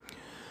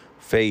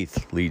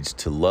Faith leads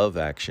to love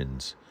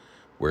actions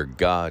where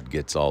God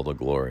gets all the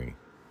glory.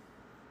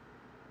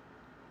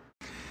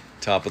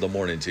 Top of the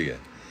morning to you.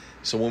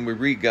 So when we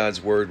read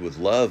God's word with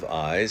love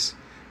eyes,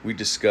 we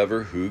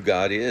discover who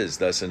God is,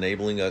 thus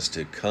enabling us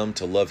to come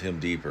to love him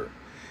deeper.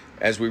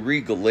 As we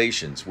read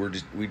Galatians,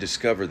 we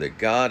discover that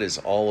God is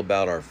all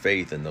about our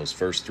faith in those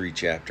first 3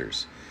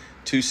 chapters.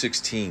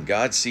 2:16,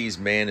 God sees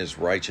man as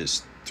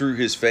righteous through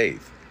his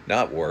faith,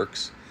 not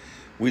works.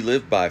 We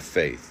live by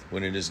faith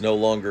when it is no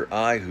longer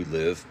I who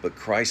live, but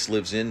Christ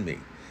lives in me.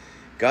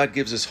 God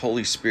gives us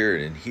Holy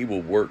Spirit, and he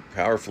will work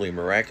powerfully and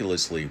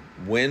miraculously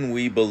when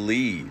we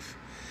believe.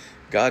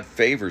 God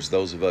favors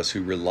those of us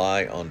who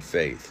rely on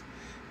faith.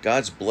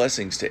 God's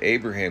blessings to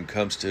Abraham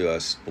comes to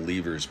us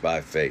believers by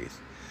faith.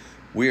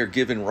 We are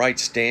given right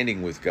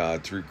standing with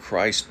God through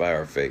Christ by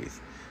our faith.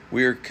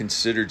 We are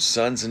considered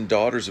sons and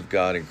daughters of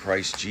God in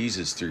Christ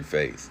Jesus through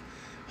faith.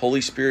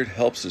 Holy Spirit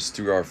helps us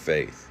through our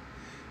faith.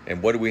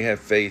 And what do we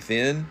have faith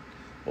in?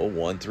 Well,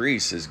 1:3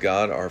 says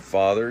God our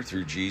Father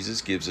through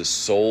Jesus gives us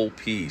soul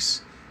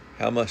peace.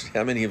 How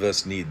many of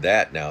us need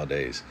that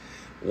nowadays?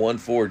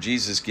 1:4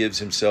 Jesus gives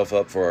himself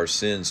up for our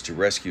sins to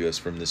rescue us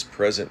from this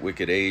present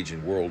wicked age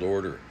and world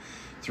order.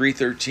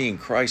 3:13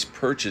 Christ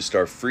purchased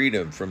our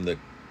freedom from the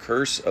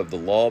curse of the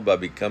law by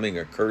becoming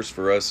a curse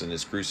for us in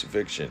his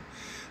crucifixion.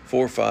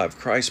 4:5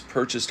 Christ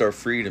purchased our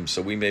freedom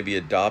so we may be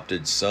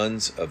adopted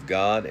sons of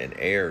God and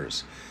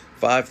heirs.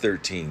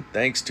 5:13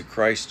 thanks to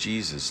Christ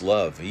Jesus'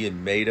 love, he had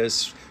made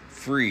us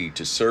free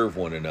to serve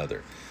one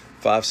another.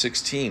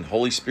 5:16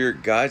 Holy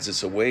Spirit guides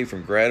us away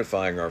from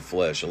gratifying our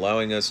flesh,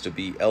 allowing us to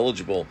be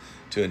eligible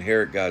to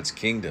inherit God's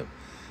kingdom.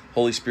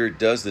 Holy Spirit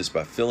does this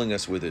by filling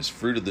us with his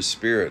fruit of the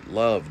Spirit: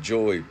 love,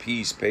 joy,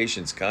 peace,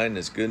 patience,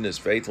 kindness, goodness,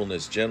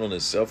 faithfulness,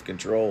 gentleness,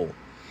 self-control.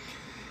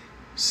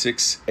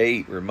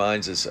 6:8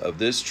 reminds us of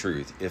this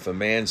truth: if a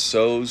man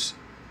sows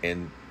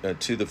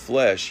to the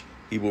flesh,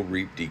 he will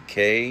reap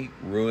decay,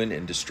 ruin,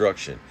 and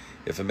destruction.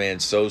 If a man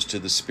sows to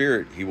the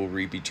Spirit, he will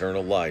reap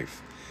eternal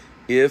life,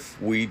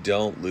 if we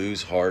don't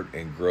lose heart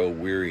and grow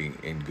weary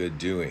in good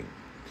doing.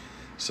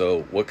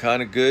 So what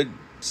kind of good?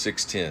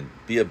 6:10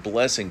 be a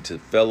blessing to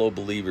fellow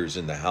believers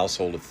in the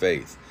household of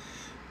faith.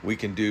 We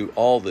can do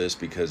all this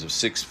because of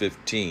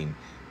 6:15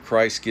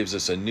 Christ gives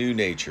us a new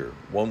nature,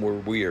 one where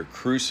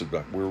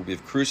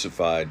we've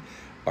crucified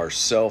our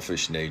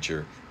selfish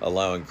nature,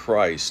 allowing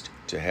Christ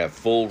to have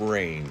full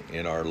reign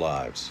in our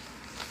lives.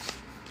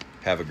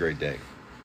 Have a great day.